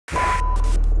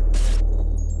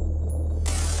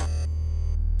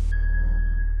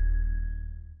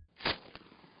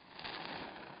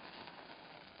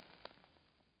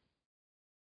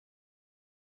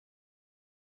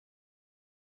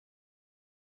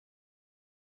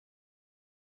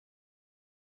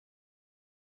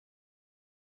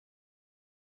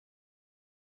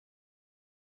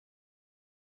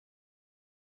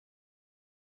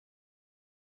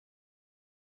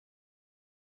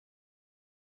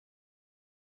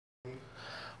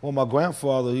Well, my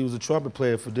grandfather, he was a trumpet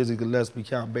player for Dizzy Gillespie,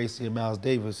 Count Basie, and Miles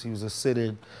Davis. He was a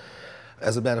sit-in.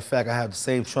 As a matter of fact, I have the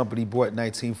same trumpet he bought in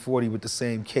 1940 with the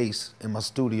same case in my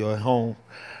studio at home.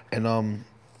 And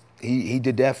he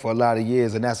did that for a lot of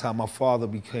years, and that's how my father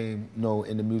became,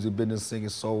 in the music business, singing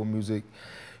soul music.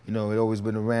 It always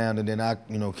been around, and then I,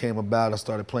 came about. I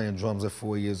started playing drums at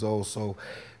 4 years old, so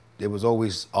there was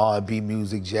always R&B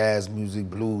music, jazz music,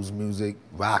 blues music,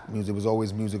 rock music. There was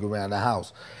always music around the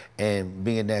house. And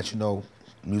being that,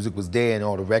 music was there and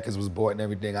all the records was bought and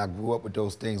everything, I grew up with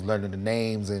those things, learning the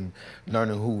names and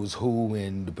learning who was who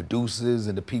and the producers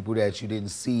and the people that you didn't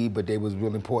see, but they was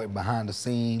real important behind the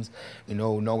scenes.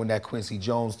 Knowing that Quincy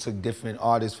Jones took different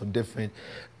artists from different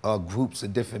groups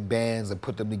and different bands and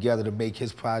put them together to make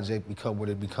his project become what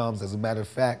it becomes. As a matter of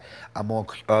fact, I'm on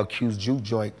Q's Juke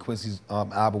Joint, Quincy's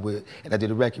album and I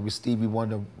did a record with Stevie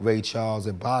Wonder, Ray Charles,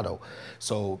 and Botto.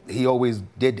 So he always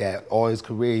did that. All his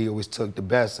career, he always took the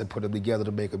best and put them together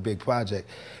to make a big project.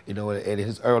 And in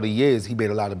his early years, he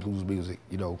made a lot of blues music.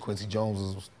 Quincy Jones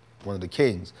was one of the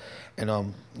kings. And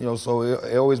so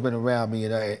it always been around me,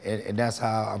 and that's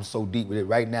how I'm so deep with it.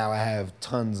 Right now, I have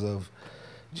tons of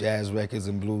jazz records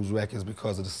and blues records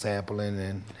because of the sampling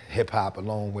and hip hop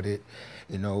along with it.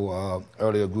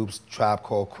 Earlier groups, Tribe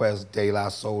Called Quest, De La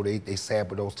Soul, they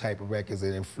sampled those type of records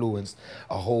and influenced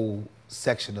a whole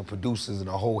section of producers and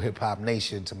a whole hip hop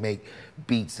nation to make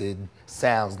beats and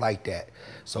sounds like that.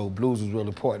 So blues is real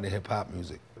important in hip hop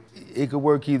music. It could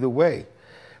work either way.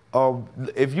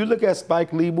 If you look at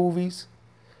Spike Lee movies,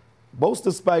 most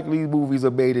of Spike Lee movies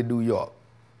are made in New York,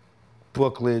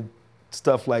 Brooklyn,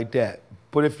 stuff like that.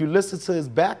 But if you listen to his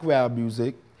background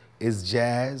music, it's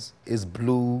jazz, it's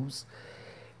blues.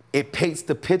 It paints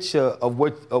the picture of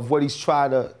what he's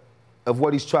trying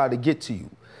to get to you.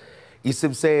 You see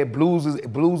what I'm saying?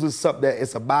 Blues is something that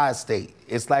it's a mind state.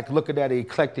 It's like looking at an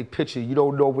eclectic picture. You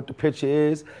don't know what the picture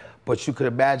is, but you can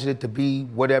imagine it to be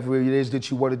whatever it is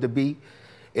that you want it to be.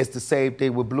 It's the same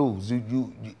thing with blues.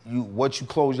 Once you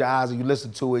close your eyes and you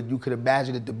listen to it, you can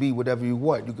imagine it to be whatever you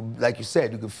want. You can, like you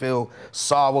said, you can feel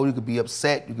sorrow, you can be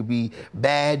upset, you can be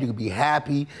mad, you can be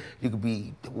happy, you can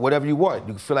be whatever you want.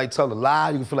 You can feel like telling a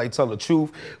lie, you can feel like telling the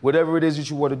truth. Whatever it is that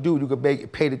you want to do, you can make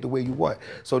it, paint it the way you want.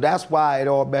 So that's why it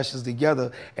all meshes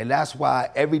together, and that's why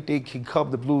everything can come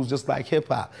to blues just like hip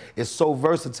hop. It's so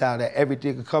versatile that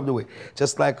everything can come to it.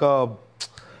 Just like the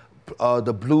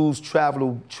Blues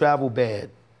Travel Band.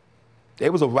 They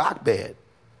was a rock band,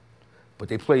 but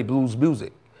they played blues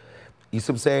music. You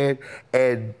see what I'm saying?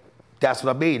 And that's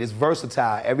what I mean. It's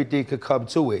versatile. Everything could come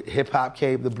to it. Hip hop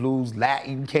came to blues,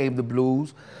 Latin came to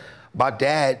blues. My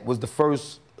dad was the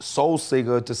first soul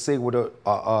singer to sing with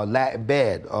a Latin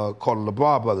band called the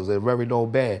LeBron Brothers, a very known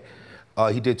band.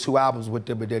 He did 2 albums with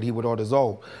them, and then he went on his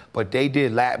own. But they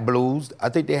did Latin blues. I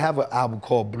think they have an album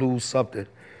called Blues something.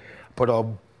 But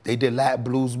they did Latin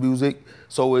blues music,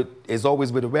 so it's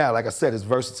always been around. Like I said, it's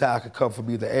versatile, it could come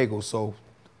from either angle. So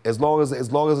as long as it's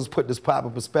put in this proper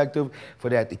perspective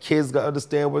for that the kids can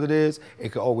understand what it is,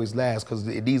 it can always last because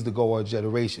it needs to go on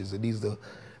generations. It needs to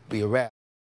be around.